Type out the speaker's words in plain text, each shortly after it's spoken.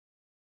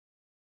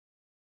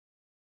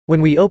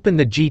When we open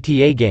the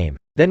GTA game,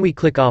 then we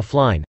click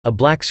offline, a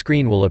black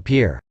screen will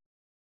appear.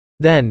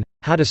 Then,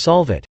 how to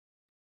solve it?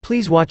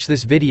 Please watch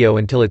this video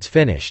until it's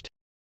finished.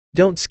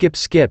 Don't skip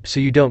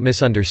so you don't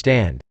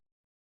misunderstand.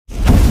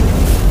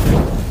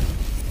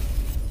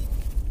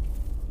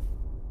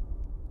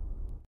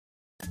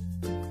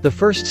 The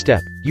first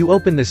step, you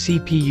open the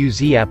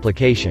CPU-Z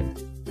application.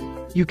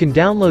 You can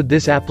download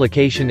this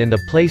application in the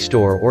Play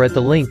Store or at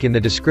the link in the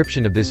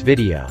description of this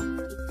video.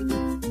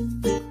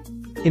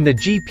 In the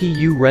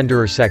GPU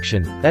renderer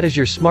section, that is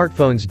your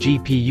smartphone's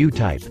GPU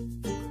type.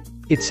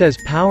 It says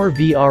Power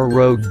VR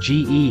Rogue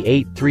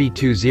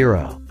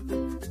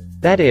GE8320.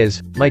 That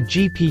is, my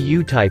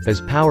GPU type is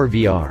Power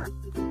VR.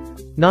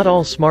 Not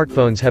all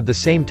smartphones have the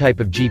same type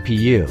of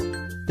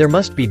GPU. There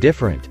must be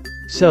different.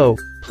 So,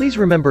 please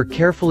remember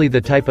carefully the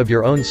type of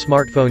your own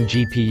smartphone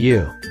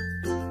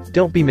GPU.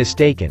 Don't be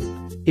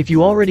mistaken. If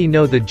you already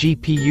know the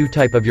GPU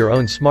type of your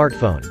own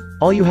smartphone,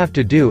 all you have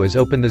to do is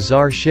open the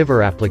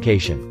ZArchiver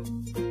application.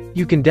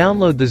 You can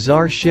download the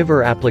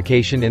ZArchiver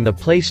application in the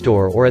Play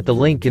Store or at the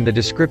link in the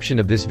description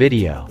of this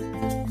video.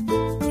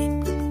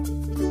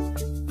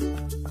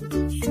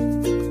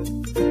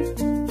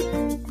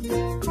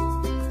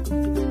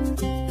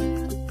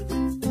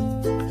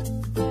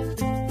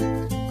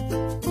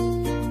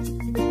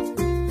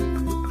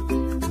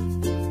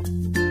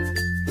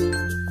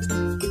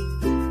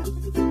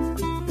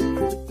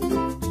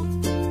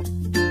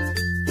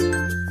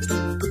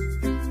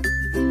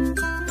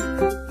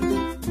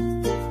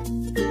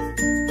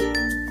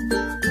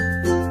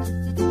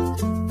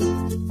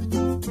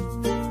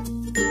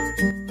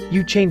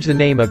 You change the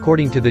name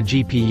according to the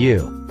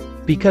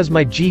GPU. Because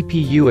my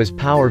GPU is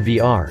Power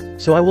VR,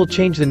 so I will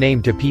change the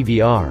name to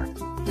PVR.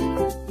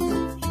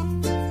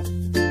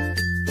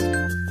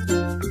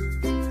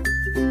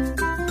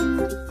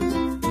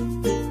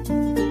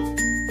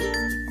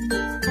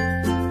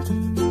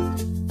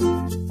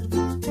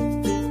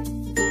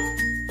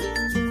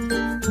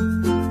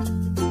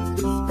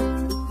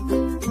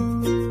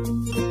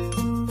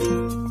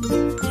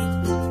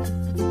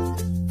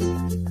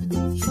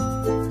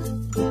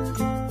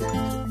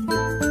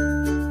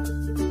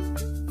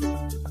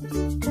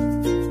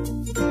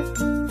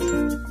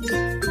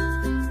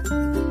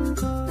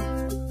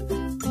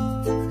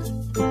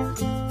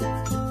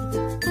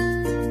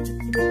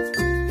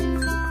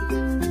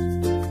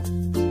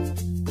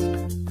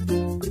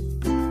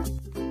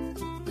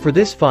 For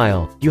this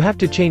file, you have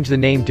to change the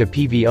name to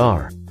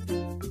PVR.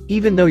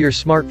 Even though your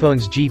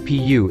smartphone's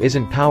GPU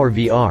isn't Power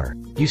VR,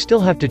 you still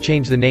have to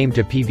change the name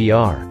to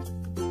PVR.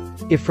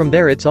 If from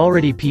there it's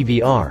already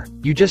PVR,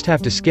 you just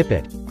have to skip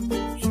it.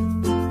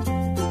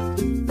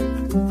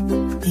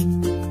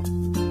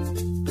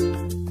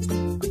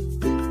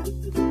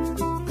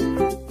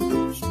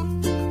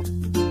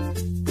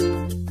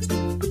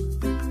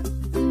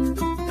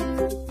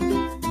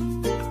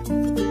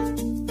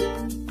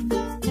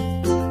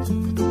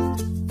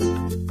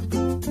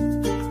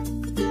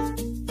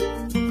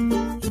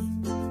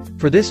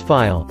 For this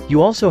file,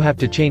 you also have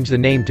to change the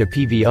name to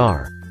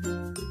PVR.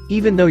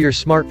 Even though your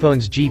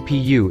smartphone's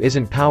GPU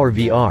isn't Power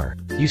VR,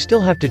 you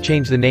still have to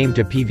change the name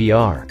to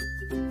PVR.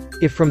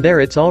 If from there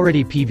it's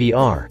already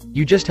PVR,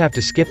 you just have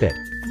to skip it.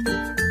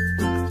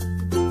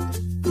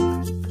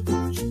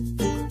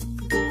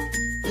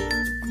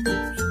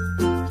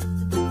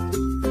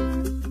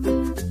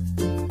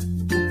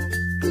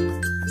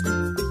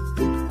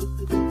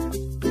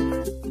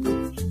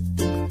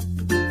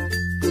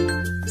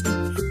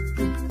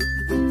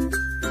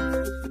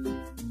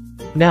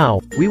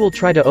 Now, we will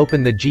try to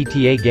open the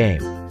GTA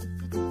game.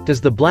 Does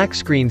the black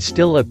screen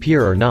still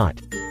appear or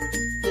not?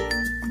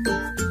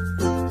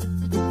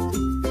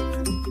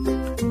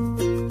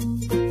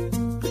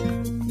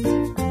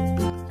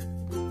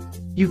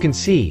 You can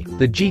see,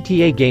 the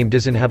GTA game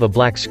doesn't have a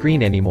black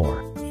screen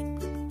anymore.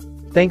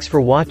 Thanks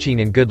for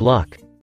watching and good luck.